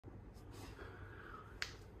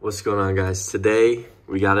What's going on, guys? Today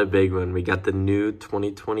we got a big one. We got the new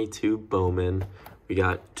 2022 Bowman. We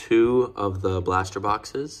got 2 of the blaster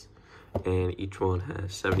boxes, and each one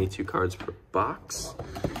has 72 cards per box.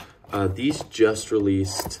 These just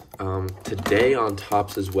released today on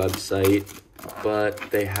Topps' website, but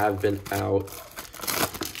they have been out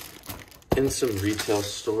in some retail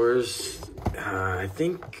stores. I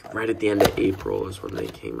think right at the end of April is when they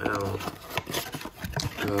came out.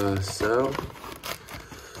 So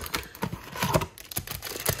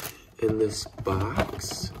in this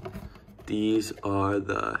box, these are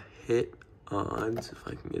the hit-ons, if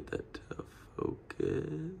I can get that to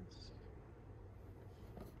focus.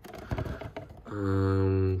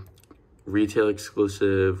 Retail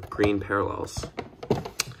exclusive green parallels.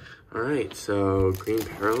 All right, so green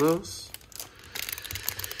parallels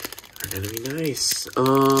are gonna be nice.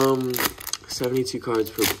 72 cards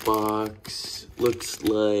per box. Looks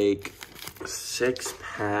like 6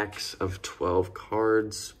 packs of 12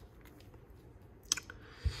 cards.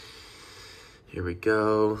 Here we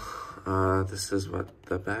go. This is what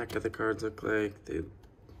the back of the cards look like.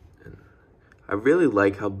 I really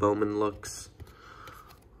like how Bowman looks.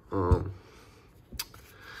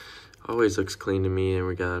 Always looks clean to me. And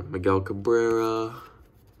we got Miguel Cabrera,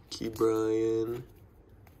 Key Bryan,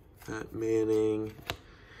 Matt Manning,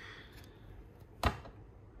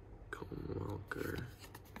 Colton Welker.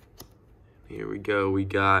 Here we go. We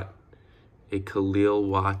got a Khalil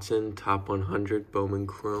Watson Top 100 Bowman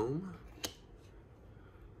Chrome.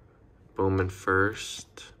 Bowman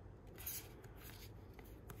first.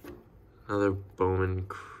 Another Bowman,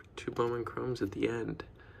 2 Bowman Chromes at the end.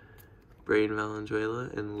 Braden Valenzuela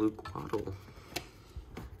and Luke Waddle.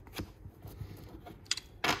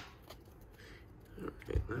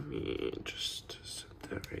 Alright, let me just set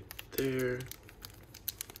that right there.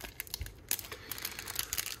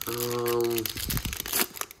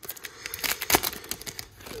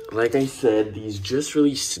 Like I said, these just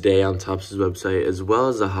released today on Topps' website, as well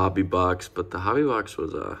as the hobby box, but the hobby box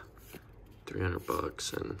was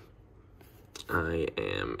 $300, and I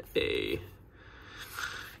am a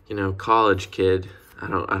college kid. I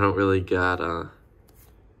don't really got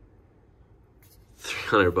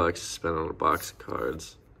 $300 to spend on a box of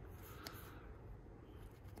cards.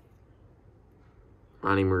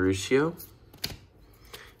 Ronnie Mauricio,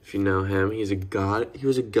 if you know him, he's a god. He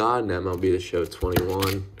was a god in MLB The Show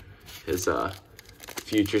 21. His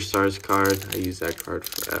Future Stars card, I use that card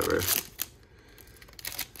forever.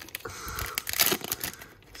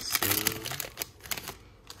 So,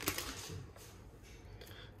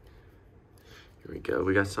 here we go.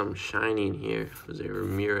 We got something shiny in here. Jose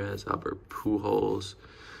Ramirez, Albert Pujols,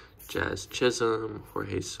 Jazz Chisholm,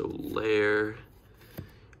 Jorge Soler,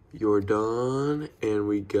 Jordan, and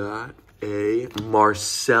we got a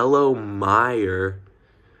Marcelo Meyer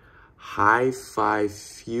High Five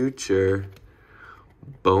Future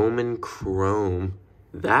Bowman Chrome.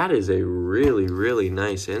 That is a really, really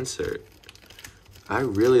nice insert. I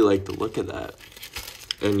really like the look of that.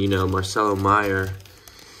 And Marcelo Meyer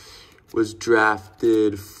was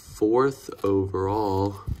drafted 4th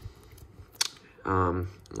overall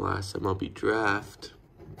last MLB draft.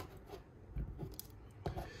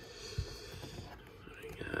 What do we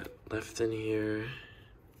got left in here?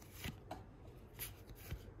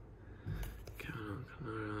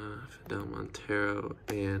 Del Montero,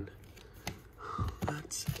 and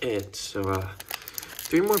that's it. So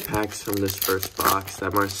 3 more packs from this first box.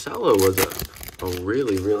 That Marcelo was a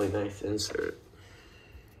really, really nice insert.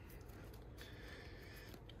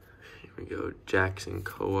 Here we go. Jackson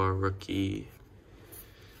Koa rookie,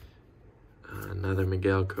 another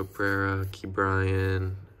Miguel Cabrera, Key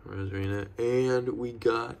Bryan, Rosarina, and we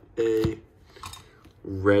got a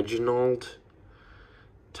Reginald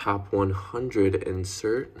Top 100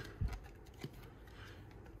 insert.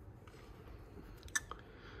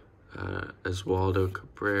 Oswaldo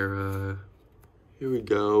Cabrera. Here we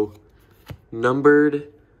go.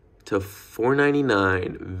 Numbered to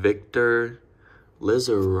 499, Victor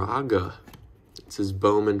Lizarraga. It says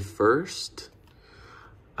Bowman first.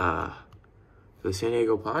 For the San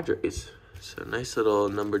Diego Padres. So nice little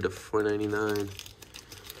number to 499.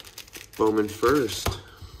 Bowman first.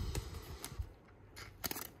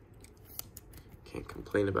 Can't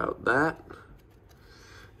complain about that.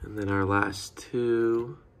 And then our last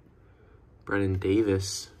 2. Brennan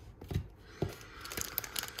Davis.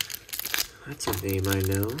 That's a name I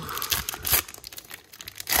know.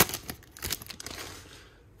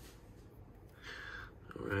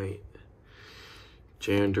 All right.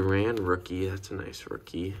 Jaron Duran, rookie. That's a nice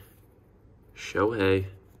rookie. Shohei.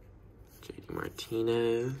 JD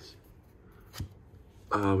Martinez.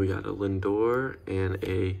 We got a Lindor and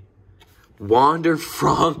a Wander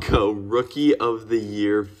Franco Rookie of the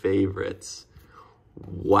Year favorites.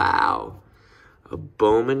 Wow. A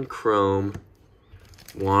Bowman Chrome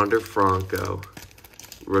Wander Franco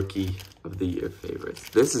Rookie of the Year favorites.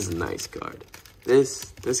 This is a nice card.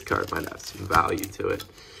 This card might have some value to it.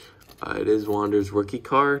 It is Wander's rookie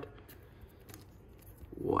card.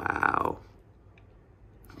 Wow.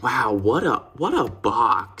 Wow, what a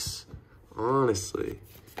box. Honestly.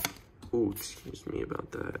 Ooh, excuse me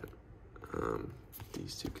about that.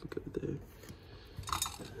 These two can go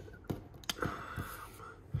there.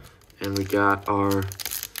 And we got our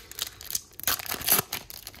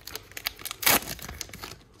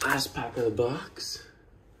last pack of the box.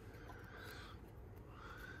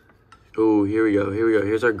 Oh, here we go.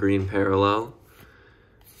 Here's our green parallel.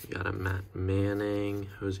 We got a Matt Manning,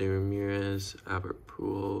 Jose Ramirez, Albert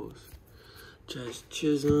Pujols, Jazz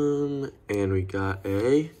Chisholm, and we got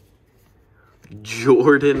a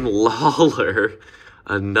Jordan Lawler,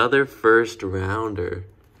 another first rounder.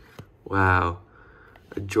 Wow,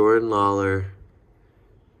 a Jordan Lawler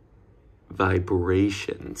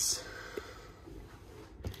Vibrations.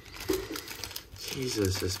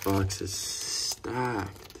 Jesus, this box is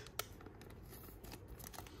stacked.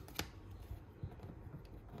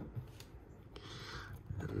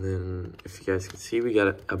 And then, if you guys can see, we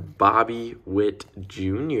got a Bobby Witt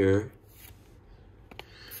Jr.,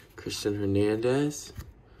 Christian Hernandez.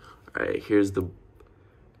 All right, here's the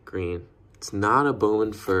green. It's not a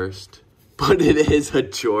Bowman first, but it is a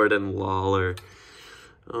Jordan Lawler.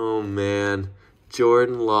 Oh, man.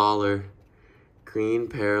 Jordan Lawler. Green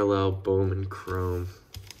parallel Bowman Chrome.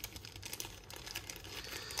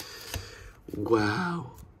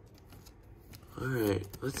 Wow. All right,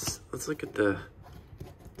 let's look at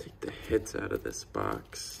take the hits out of this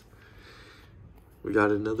box. We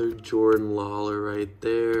got another Jordan Lawler right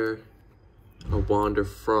there. A Wander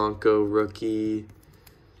Franco rookie.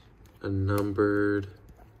 A numbered.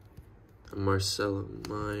 A Marcelo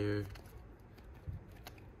Meyer.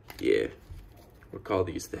 Yeah. We'll call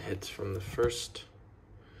these the hits from the first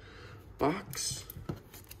box.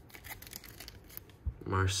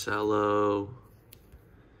 Marcelo,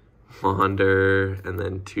 Wander, and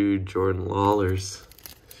then 2 Jordan Lawlers.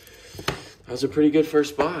 That was a pretty good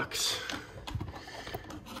first box.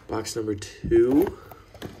 Box number 2.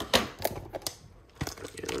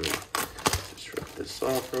 Okay, let me just rip this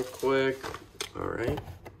off real quick. All right.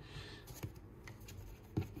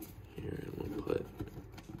 Here, we'll put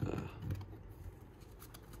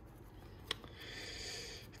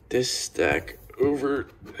this stack over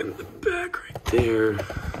in the back right there.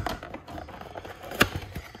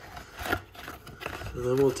 And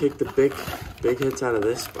then we'll take the big hits out of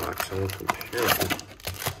this box and we'll compare them.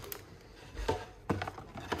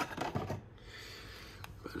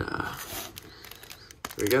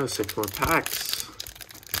 But here we go, 6 more packs.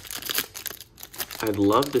 I'd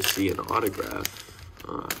love to see an autograph.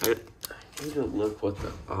 I need to look what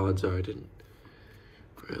the odds are. I didn't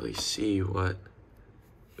really see what.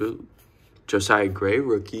 Ooh, Josiah Gray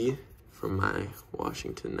rookie from my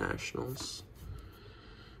Washington Nationals.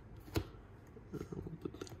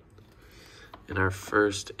 And our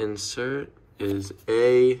first insert is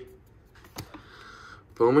a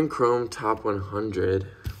Bowman Chrome Top 100.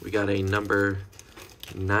 We got a number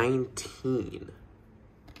 19.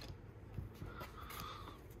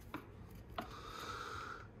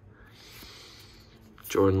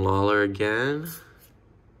 Jordan Lawler again.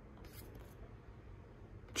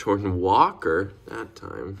 Jordan Walker that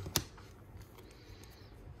time.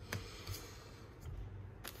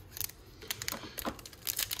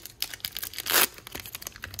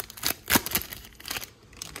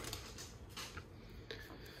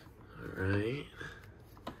 All right.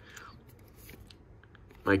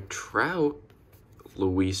 Mike Trout,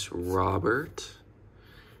 Luis Robert,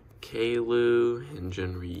 Kalu,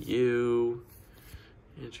 Hyunjin Ryu,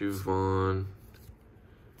 Andrew Vaughn,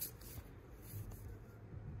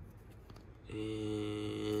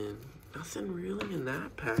 and nothing really in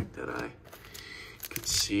that pack that I could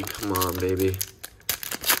see. Come on, baby.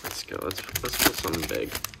 Let's go. Let's pull something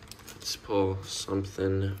big. Let's pull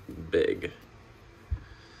something big.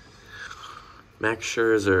 Max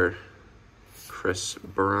Scherzer, Chris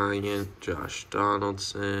Bryant, Josh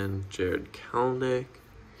Donaldson, Jared Kelenic,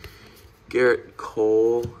 Garrett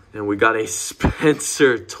Cole, and we got a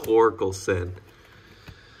Spencer Torkelson.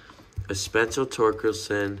 A Spencer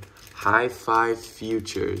Torkelson High 5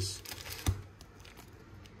 Futures.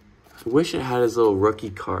 I wish it had his little rookie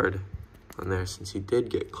card on there since he did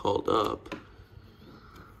get called up.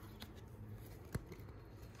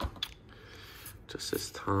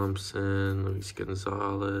 Justice Thompson, Luis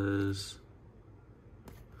Gonzalez.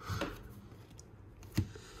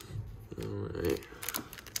 All right.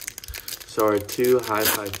 So our two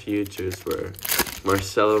high-fi futures were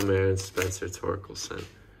Marcelo Marin, Spencer Torkelson.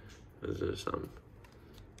 Those are some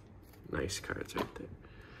nice cards right there.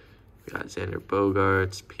 We got Xander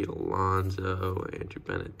Bogaerts, Pete Alonso, Andrew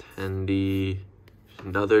Benintendi,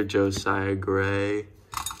 another Josiah Gray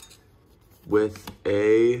with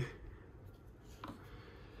a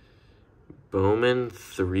Bowman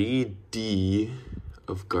 3D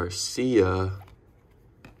of Garcia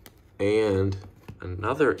and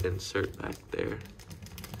another insert back there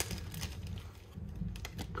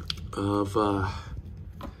of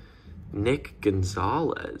Nick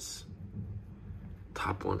Gonzalez,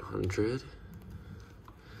 top 100.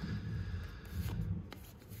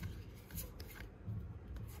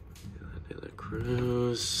 De La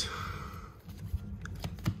Cruz.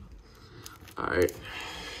 All right,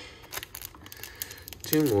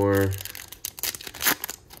 two more.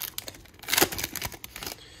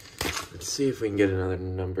 Let's see if we can get another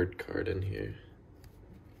numbered card in here.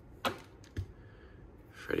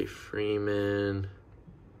 Freddie Freeman,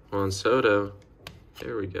 Juan Soto.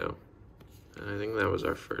 There we go. I think that was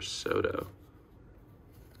our first Soto.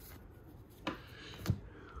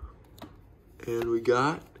 And we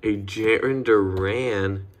got a Jarren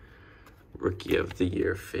Duran Rookie of the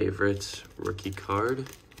Year favorites rookie card.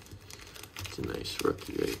 It's a nice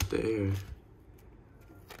rookie right there.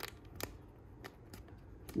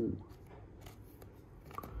 Ooh.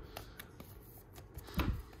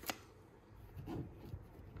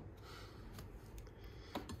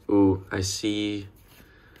 Ooh, I see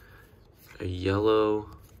a yellow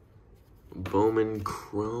Bowman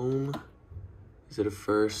Chrome. Is it a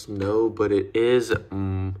first? No, but it is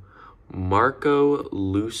Marco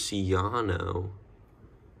Luciano.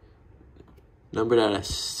 Numbered out of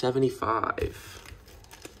 75.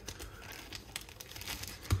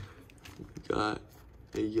 We got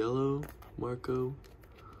a yellow Marco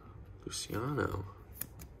Luciano.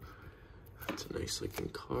 That's a nice looking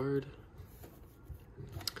card.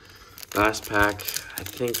 Last pack. I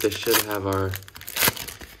think this should have our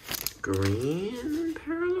green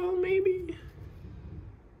parallel, maybe?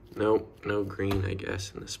 Nope, no green, I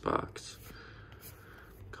guess, in this box.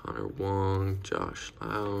 Connor Wong, Josh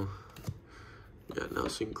Lau. We got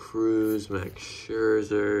Nelson Cruz, Max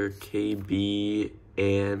Scherzer, KB,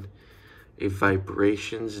 and a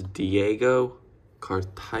Vibrations Diego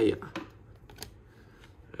Cartaya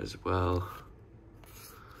as well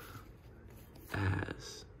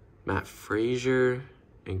as Matt Frazier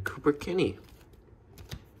and Cooper Kinney.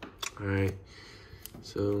 All right,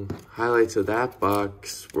 so highlights of that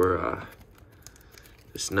box were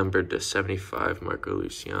this numbered to 75 Marco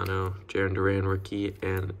Luciano, Jarren Duran rookie,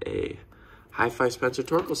 and a hi-fi Spencer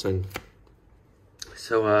Torkelson.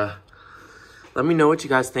 So let me know what you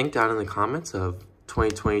guys think down in the comments of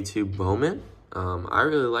 2022 Bowman. I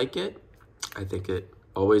really like it. I think it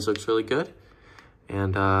always looks really good.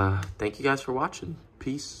 And thank you guys for watching.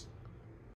 Peace.